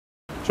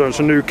So it's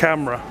a new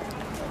camera.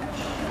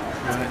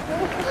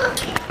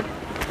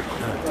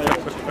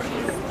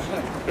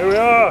 Here we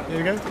are. Here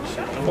we go.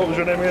 What was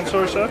your name again,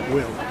 sorry sir?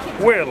 Will.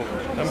 Will.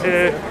 I'm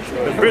here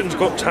at Britain's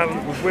Got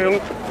Talent with Will.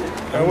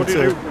 What do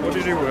you do? What do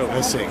you do, Will?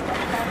 I sing.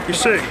 You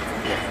sing?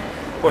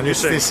 What do you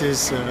sing? This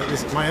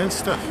is my own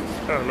stuff.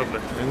 Oh,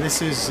 lovely. And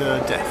this is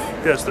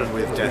Death. Yes,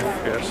 with Death.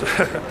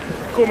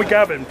 Yes. Call me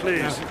Gavin,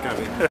 please.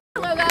 Gavin.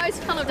 Hello guys,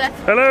 hello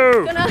Death.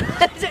 Hello.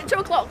 Is it 2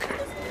 o'clock?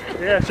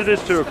 Yes, it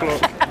is 2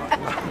 o'clock.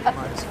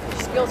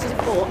 Yours is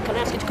at 4. Can I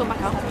ask you to come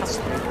back out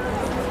past 3?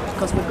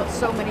 Because we've got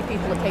so many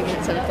people that came in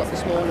at 10 o'clock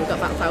this morning. We've got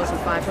about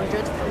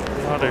 1,500.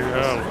 Bloody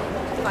hell.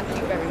 Thank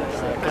you very much,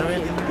 sir.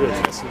 Thank you. Good.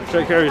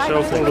 Take care of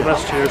yourself. All the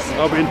best to you.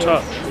 I'll be in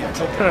touch.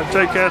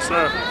 Take care,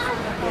 sir.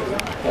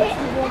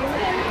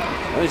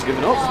 Oh, he's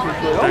giving up.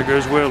 There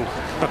goes Will.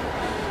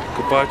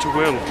 Goodbye to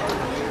Will.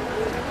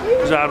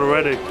 He's out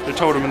already. They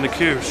told him in the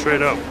queue,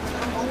 straight up.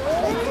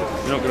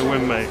 You're not going to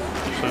win, mate.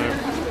 So,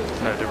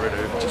 no, they really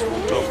just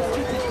walked off.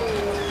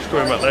 He's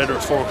going back later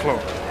at 4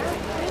 o'clock.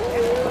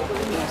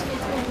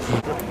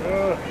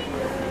 Hello.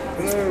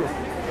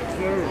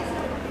 Hello.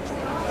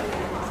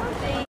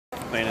 I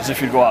mean, as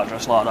if you'd go out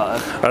dressed like that,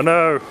 eh? I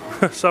know.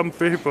 Some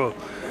people.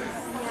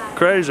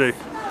 Crazy.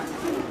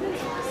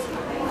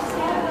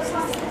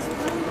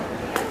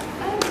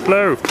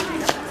 Hello.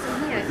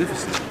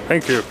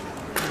 Thank you.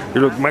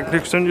 You look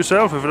magnificent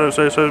yourself, if I don't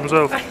say so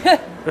myself.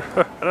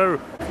 Hello.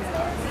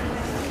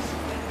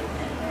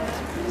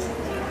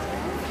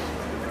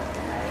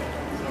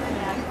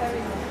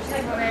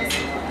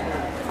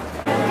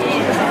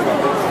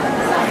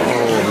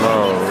 Oh no.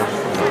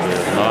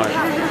 Nice.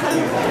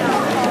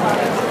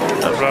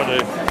 That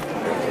bloody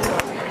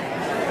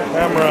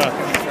camera.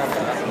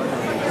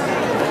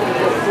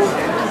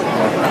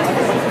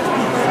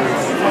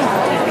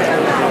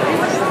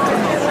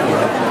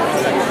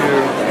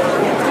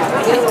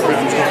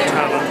 Britain's Got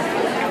Talent.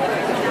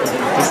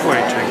 Just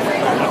waiting.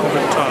 Nothing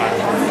but time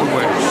to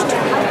waste.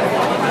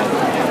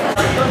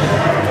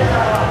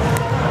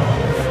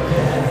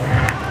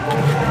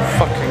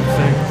 Fucking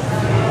thing.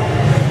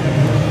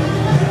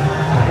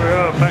 We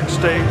are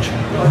backstage.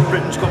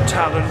 Britain's Got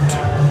Talent.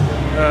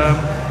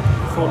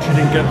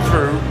 Unfortunately didn't get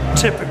through.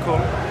 Typical.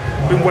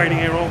 Been waiting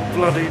here all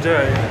bloody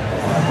day.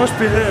 Must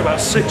be here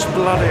about 6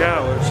 bloody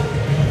hours.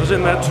 I was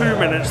in there 2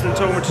 minutes, then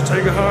told me to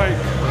take a hike.